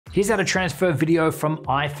Here's how to transfer video from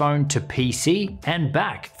iPhone to PC and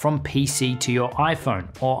back from PC to your iPhone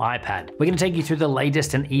or iPad. We're going to take you through the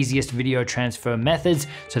latest and easiest video transfer methods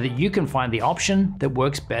so that you can find the option that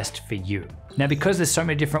works best for you. Now, because there's so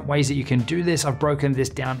many different ways that you can do this, I've broken this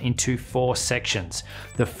down into 4 sections.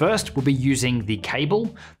 The first will be using the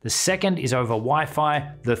cable. The second is over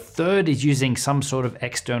Wi-Fi. The third is using some sort of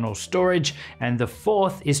external storage. And the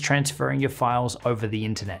fourth is transferring your files over the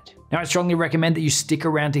internet. Now, I strongly recommend that you stick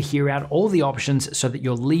around to hear out all the options so that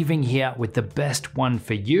you're leaving here with the best one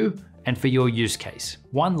for you and for your use case.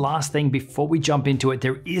 One last thing before we jump into it,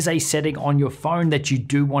 there is a setting on your phone that you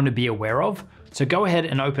do want to be aware of. So go ahead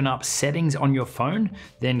and open up settings on your phone,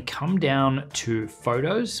 then come down to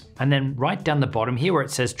photos, and then right down the bottom here where it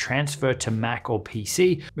says transfer to Mac or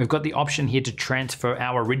PC, we've got the option here to transfer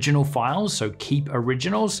our original files, so keep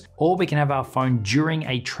originals, or we can have our phone during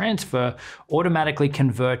a transfer automatically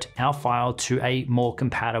convert our file to a more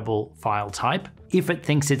compatible file type if it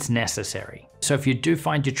thinks it's necessary. So if you do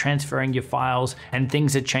find you're transferring your files and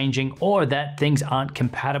things are changing or that things aren't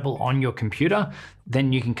compatible on your computer,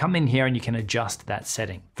 then you can come in here and you can adjust that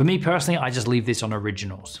setting. For me personally, I just leave this on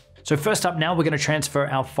originals. So first up now, we're going to transfer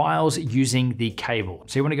our files using the cable.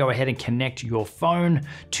 So you want to go ahead and connect your phone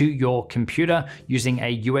to your computer using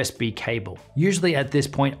a USB cable. Usually at this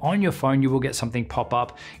point on your phone, you will get something pop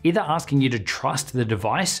up, either asking you to trust the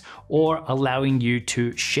device or allowing you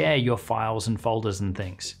to share your files and folders and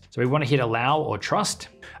things. So we want to hit allow or trust.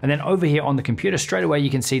 And then over here on the computer, straight away, you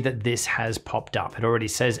can see that this has popped up. It already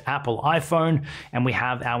says Apple iPhone, and we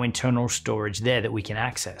have our internal storage there that we can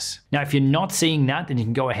access. Now, if you're not seeing that, then you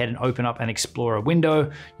can go ahead and open up an Explorer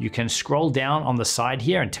window. You can scroll down on the side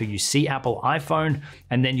here until you see Apple iPhone,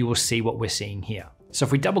 and then you will see what we're seeing here. So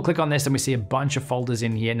if we double click on this, then we see a bunch of folders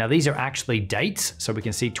in here. Now, these are actually dates. So we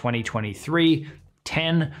can see 2023,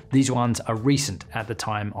 10. These ones are recent at the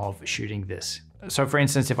time of shooting this. So for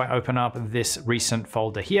instance, if I open up this recent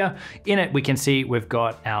folder here, in it we can see we've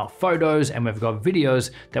got our photos and we've got videos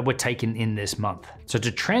that were taken in this month. So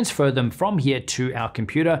to transfer them from here to our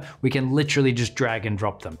computer, we can literally just drag and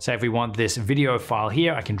drop them. So if we want this video file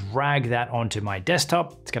here, I can drag that onto my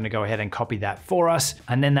desktop. It's going to go ahead and copy that for us.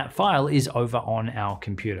 And then that file is over on our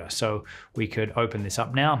computer. So we could open this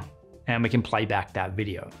up now and we can play back that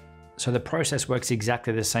video. So the process works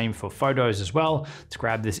exactly the same for photos as well. Let's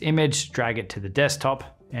grab this image, drag it to the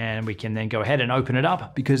desktop, and we can then go ahead and open it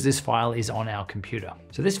up because this file is on our computer.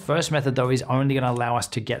 So this first method though is only going to allow us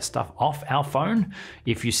to get stuff off our phone.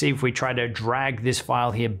 If you see, if we try to drag this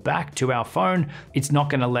file here back to our phone, it's not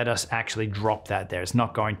going to let us actually drop that there. It's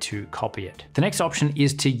not going to copy it. The next option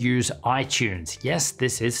is to use iTunes. Yes,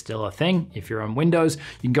 this is still a thing. If you're on Windows,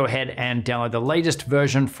 you can go ahead and download the latest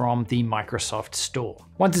version from the Microsoft Store.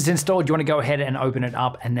 Once it's installed, you want to go ahead and open it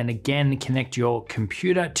up and then again connect your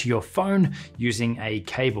computer to your phone using a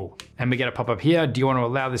cable. And we get a pop-up here. Do you want to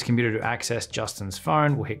allow this computer to access Justin's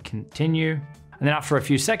phone? We'll hit continue. And then after a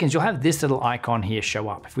few seconds, you'll have this little icon here show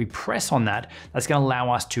up. If we press on that, that's going to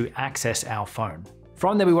allow us to access our phone.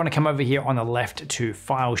 From there, we want to come over here on the left to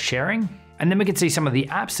file sharing. And then we can see some of the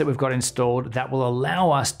apps that we've got installed that will allow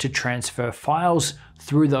us to transfer files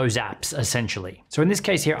through those apps essentially. So in this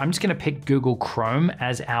case here, I'm just going to pick Google Chrome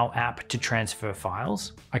as our app to transfer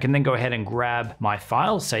files. I can then go ahead and grab my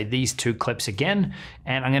files, say these 2 clips again,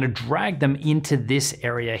 and I'm going to drag them into this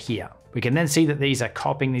area here. We can then see that these are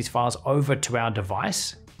copying these files over to our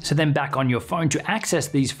device. So then back on your phone, to access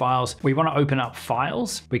these files, we want to open up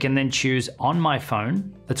files. We can then choose on my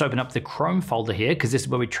phone. Let's open up the Chrome folder here because this is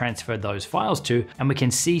where we transferred those files to, and we can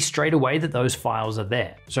see straight away that those files are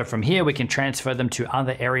there. So from here, we can transfer them to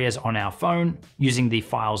other areas on our phone using the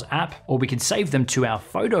Files app, or we can save them to our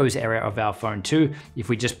Photos area of our phone too. If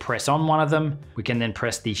we just press on one of them, we can then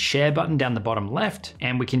press the Share button down the bottom left,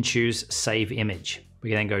 and we can choose Save Image. We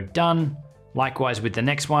can then go Done. Likewise with the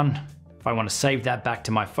next one. If I want to save that back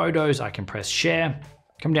to my photos, I can press share,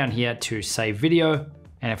 come down here to save video.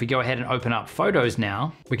 And if we go ahead and open up photos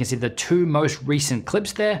now, we can see the 2 most recent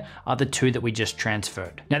clips there are the 2 that we just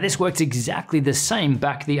transferred. Now this works exactly the same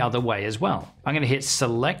back the other way as well. I'm going to hit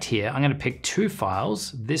select here. I'm going to pick 2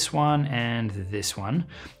 files, this one and this one.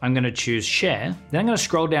 I'm going to choose share. Then I'm going to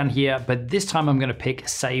scroll down here, but this time I'm going to pick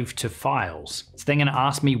save to files. It's then going to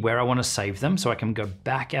ask me where I want to save them. So I can go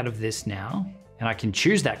back out of this now. And I can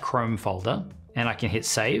choose that Chrome folder and I can hit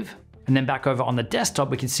save. And then back over on the desktop,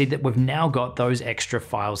 we can see that we've now got those extra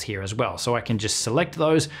files here as well. So I can just select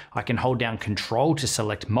those. I can hold down Control to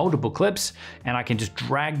select multiple clips, and I can just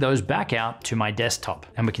drag those back out to my desktop.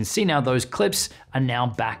 And we can see now those clips are now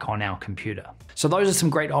back on our computer. So those are some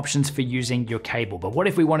great options for using your cable, but what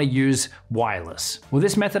if we want to use wireless? Well,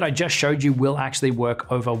 this method I just showed you will actually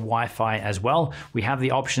work over Wi-Fi as well. We have the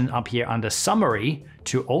option up here under summary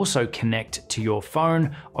to also connect to your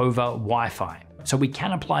phone over Wi-Fi. So we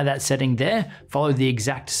can apply that setting there, follow the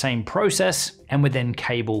exact same process, and we're then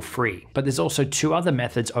cable free. But there's also two other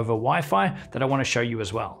methods over Wi-Fi that I want to show you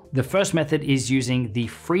as well. The first method is using the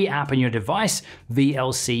free app on your device,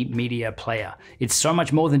 VLC Media Player. It's so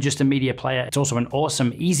much more than just a media player. It's also an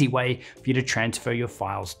awesome, easy way for you to transfer your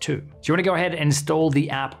files to. So you want to go ahead and install the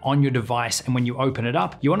app on your device, and when you open it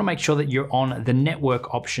up, you want to make sure that you're on the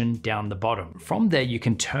network option down the bottom. From there, you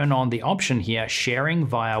can turn on the option here, sharing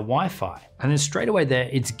via Wi-Fi. And then straight away there,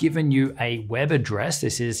 it's given you a web address.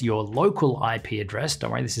 This is your local IP address. Don't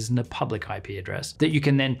worry, this isn't a public IP address that you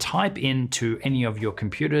can then type into any of your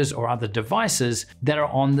computers or other devices that are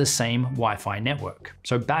on the same Wi-Fi network.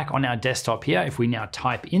 So back on our desktop here, if we now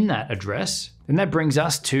type in that address, then that brings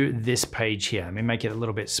us to this page here. Let me make it a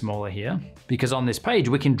little bit smaller here, because on this page,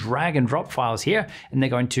 we can drag and drop files here and they're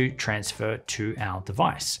going to transfer to our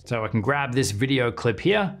device. So I can grab this video clip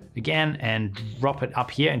here again and drop it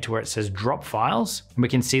up here into where it says drop files. And we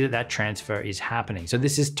can see that that transfer is happening. So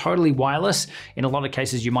this is totally wireless. In a lot of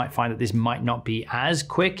cases, you might find that this might not be as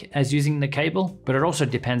quick as using the cable, but it also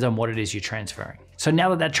depends on what it is you're transferring. So now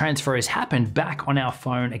that that transfer has happened back on our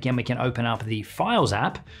phone, again, we can open up the Files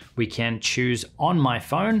app. We can choose on my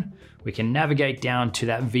phone. We can navigate down to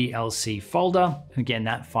that VLC folder. And again,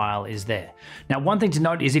 that file is there. Now, one thing to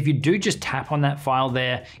note is if you do just tap on that file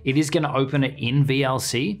there, it is going to open it in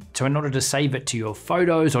VLC. So in order to save it to your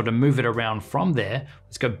photos or to move it around from there,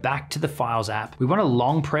 let's go back to the Files app. We want to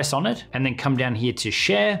long press on it and then come down here to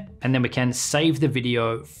share, and then we can save the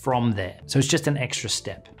video from there. So it's just an extra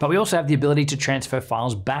step. But we also have the ability to transfer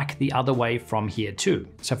files back the other way from here too.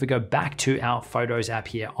 So if we go back to our Photos app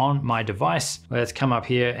here on my device, let's come up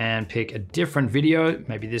here and pick a different video,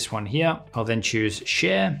 maybe this one here. I'll then choose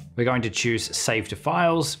share. We're going to choose save to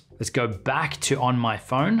files. Let's go back to on my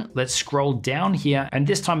phone. Let's scroll down here, and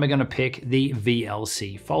this time we're going to pick the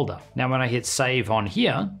VLC folder. Now, when I hit save on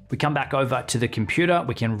here, we come back over to the computer.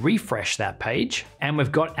 We can refresh that page, and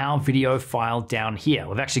we've got our video file down here.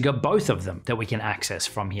 We've actually got both of them that we can access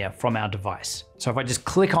from here, from our device. So if I just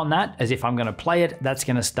click on that as if I'm going to play it, that's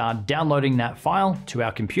going to start downloading that file to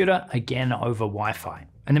our computer, again over Wi-Fi.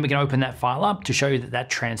 And then we can open that file up to show you that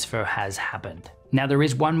that transfer has happened. Now, there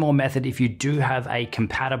is one more method if you do have a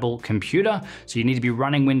compatible computer. So you need to be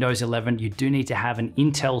running Windows 11. You do need to have an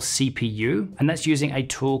Intel CPU, and that's using a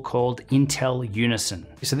tool called Intel Unison.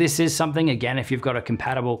 So this is something, again, if you've got a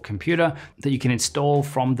compatible computer that you can install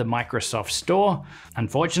from the Microsoft Store.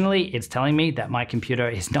 Unfortunately, it's telling me that my computer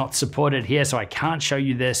is not supported here, so I can't show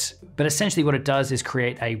you this. But essentially what it does is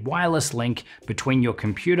create a wireless link between your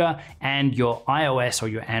computer and your iOS or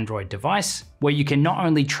your Android device, where you can not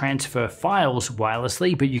only transfer files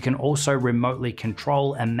wirelessly, but you can also remotely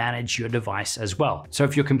control and manage your device as well. So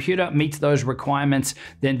if your computer meets those requirements,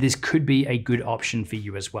 then this could be a good option for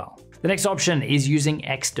you as well. The next option is using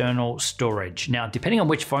external storage. Now, depending on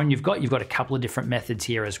which phone you've got a couple of different methods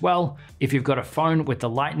here as well. If you've got a phone with the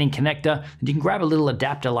Lightning connector, you can grab a little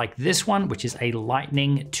adapter like this one, which is a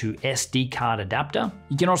Lightning to SD card adapter.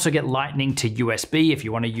 You can also get Lightning to USB if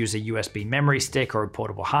you want to use a USB memory stick or a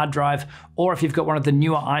portable hard drive, or if you've got one of the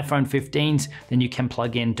newer iPhone 15s, then you can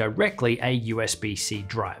plug in directly a USB-C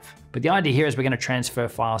drive. But the idea here is we're going to transfer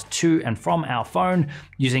files to and from our phone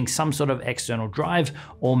using some sort of external drive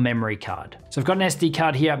or memory card. So I've got an SD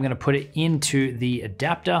card here. I'm going to put it into the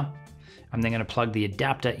adapter. I'm then going to plug the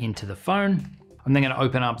adapter into the phone. I'm then going to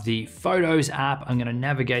open up the Photos app. I'm going to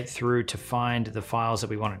navigate through to find the files that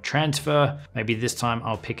we want to transfer. Maybe this time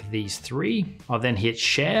I'll pick these three. I'll then hit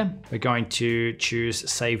share. We're going to choose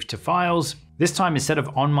save to files. This time, instead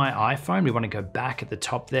of on my iPhone, we want to go back at the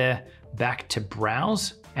top there, back to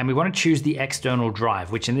browse. And we want to choose the external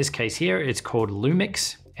drive, which in this case here, it's called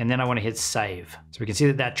Lumix. And then I want to hit save. So we can see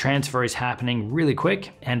that that transfer is happening really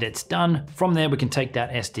quick and it's done. From there, we can take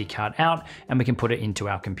that SD card out and we can put it into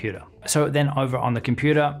our computer. So then over on the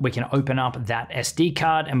computer, we can open up that SD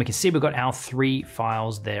card and we can see we've got our 3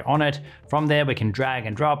 files there on it. From there, we can drag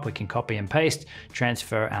and drop, we can copy and paste,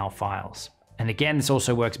 transfer our files. And again, this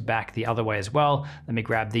also works back the other way as well. Let me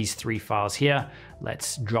grab these 3 files here.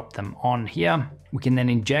 Let's drop them on here. We can then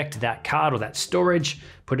inject that card or that storage,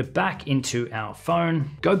 put it back into our phone,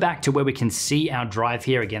 go back to where we can see our drive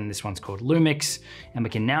here. Again, this one's called Lumix, and we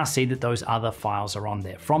can now see that those other files are on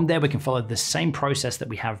there. From there, we can follow the same process that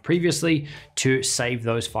we have previously to save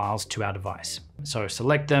those files to our device. So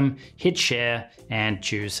select them, hit share, and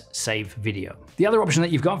choose save video. The other option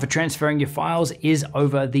that you've got for transferring your files is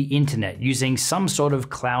over the internet using some sort of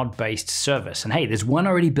cloud-based service. And hey, there's one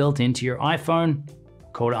already built into your iPhone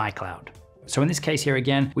called iCloud. So in this case here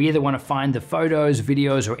again, we either want to find the photos,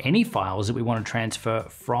 videos, or any files that we want to transfer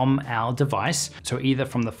from our device. So either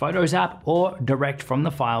from the Photos app or direct from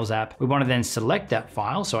the Files app. We want to then select that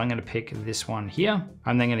file. So I'm going to pick this one here.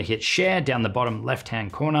 I'm then going to hit share down the bottom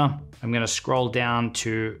left-hand corner. I'm going to scroll down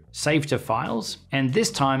to save to files. And this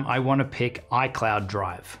time I want to pick iCloud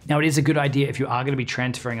Drive. Now it is a good idea if you are going to be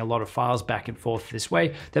transferring a lot of files back and forth this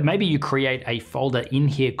way, that maybe you create a folder in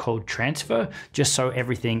here called transfer, just so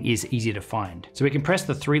everything is easy to find. So we can press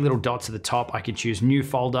the three little dots at the top. I can choose new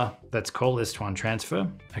folder. Let's call this one transfer.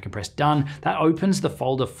 I can press done. That opens the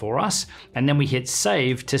folder for us. And then we hit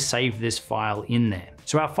save to save this file in there.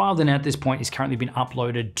 So our file then at this point is currently been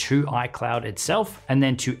uploaded to iCloud itself. And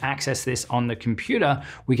then to access this on the computer,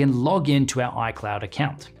 we can log into our iCloud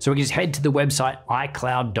account. So we can just head to the website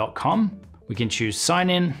iCloud.com. We can choose sign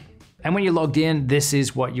in. And when you're logged in, this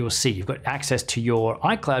is what you'll see. You've got access to your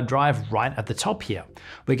iCloud Drive right at the top here.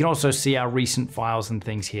 We can also see our recent files and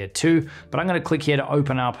things here too, but I'm going to click here to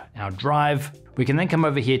open up our drive. We can then come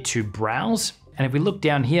over here to browse. And if we look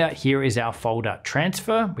down here, here is our folder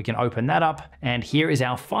transfer. We can open that up, and here is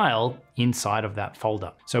our file inside of that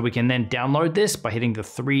folder. So we can then download this by hitting the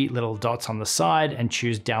three little dots on the side and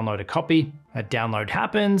choose download a copy. That download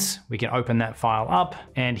happens, we can open that file up,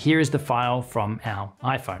 and here is the file from our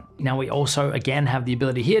iPhone. Now we also again have the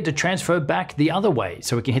ability here to transfer back the other way.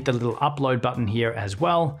 So we can hit the little upload button here as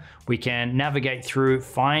well. We can navigate through,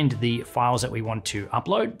 find the files that we want to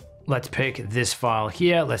upload. Let's pick this file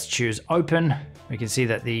here. Let's choose open. We can see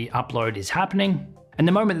that the upload is happening. And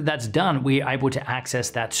the moment that that's done, we're able to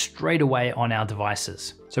access that straight away on our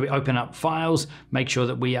devices. So we open up files, make sure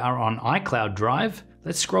that we are on iCloud Drive.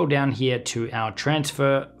 Let's scroll down here to our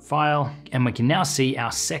transfer file, and we can now see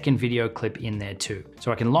our second video clip in there too.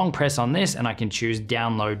 So I can long press on this and I can choose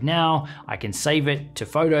download now. I can save it to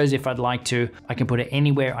photos if I'd like to. I can put it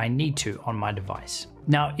anywhere I need to on my device.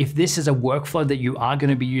 Now, if this is a workflow that you are going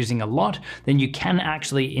to be using a lot, then you can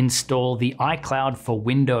actually install the iCloud for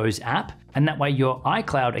Windows app. And that way your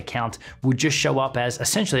iCloud account will just show up as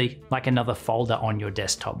essentially like another folder on your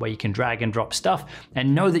desktop where you can drag and drop stuff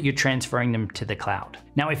and know that you're transferring them to the cloud.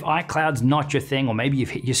 Now, if iCloud's not your thing, or maybe you've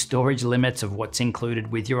hit your storage limits of what's included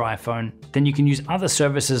with your iPhone, then you can use other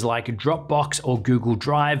services like Dropbox or Google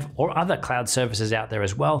Drive or other cloud services out there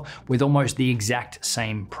as well with almost the exact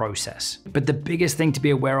same process. But the biggest thing to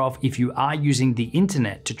be aware of if you are using the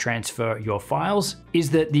internet to transfer your files is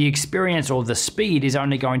that the experience or the speed is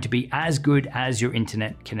only going to be as good as your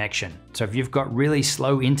internet connection. So if you've got really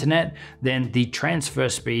slow internet, then the transfer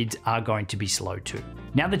speeds are going to be slow too.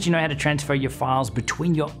 Now that you know how to transfer your files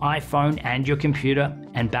between your iPhone and your computer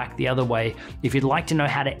and back the other way, if you'd like to know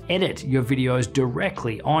how to edit your videos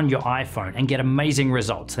directly on your iPhone and get amazing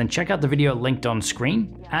results, then check out the video linked on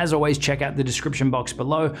screen. As always, check out the description box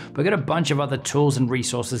below. We've got a bunch of other tools and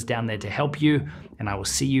resources down there to help you, and I will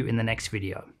see you in the next video.